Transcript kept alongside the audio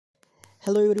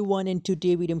Hello everyone, and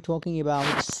today we am talking about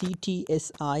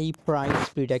CTSI price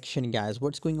prediction, guys.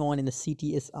 What's going on in the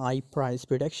CTSI price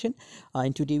prediction?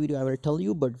 In today's video I will tell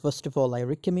you, but first of all I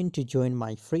recommend to join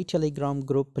my free Telegram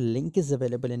group. Link is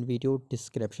available in video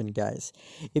description, guys.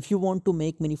 If you want to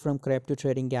make money from crypto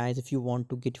trading, guys, if you want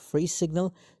to get free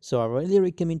signal, so I really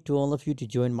recommend to all of you to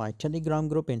join my Telegram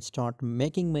group and start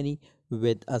making money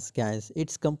with us, guys.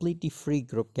 It's completely free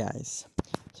group, guys.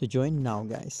 So join now,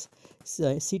 guys.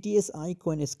 So CTSI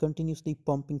coin is continuously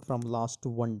pumping from last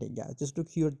one day, guys. Just look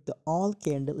here, the all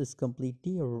candle is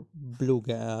completely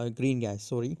green, guys,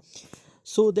 sorry.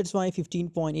 So that's why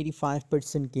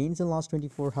 15.85% gains in last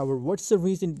 24 hours. What's the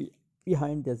reason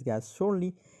behind this, guys?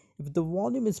 Surely if the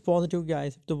volume is positive,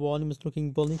 guys, if the volume is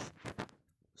looking bullish,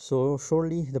 so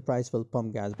surely the price will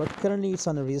pump, guys. But currently it's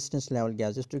on a resistance level,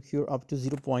 guys. Just look here, up to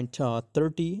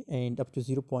 0.30 and up to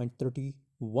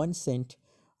 0.31 cent.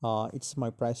 It's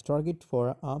my price target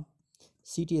for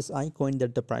CTSI coin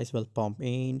that the price will pump.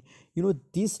 And you know,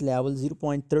 this level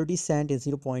 0.30 cent and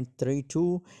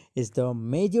 0.32 is the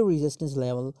major resistance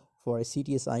level for a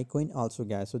CTSI coin also,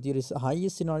 guys. So there is a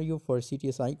highest scenario for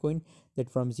CTSI coin that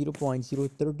from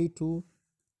 0.032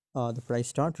 the price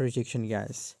start rejection,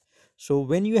 guys. So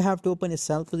when you have to open a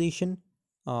sell position,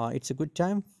 it's a good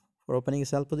time for opening a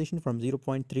sell position from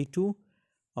 0.32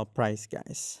 price,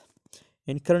 guys.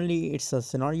 And currently it's a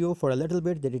scenario for a little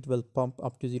bit that it will pump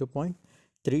up to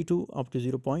 0.32 up to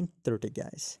 0.30,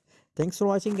 guys. Thanks for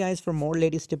watching, guys. For more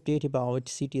latest update about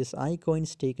CTSI coins,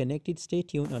 stay connected, stay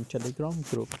tuned on Telegram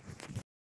group.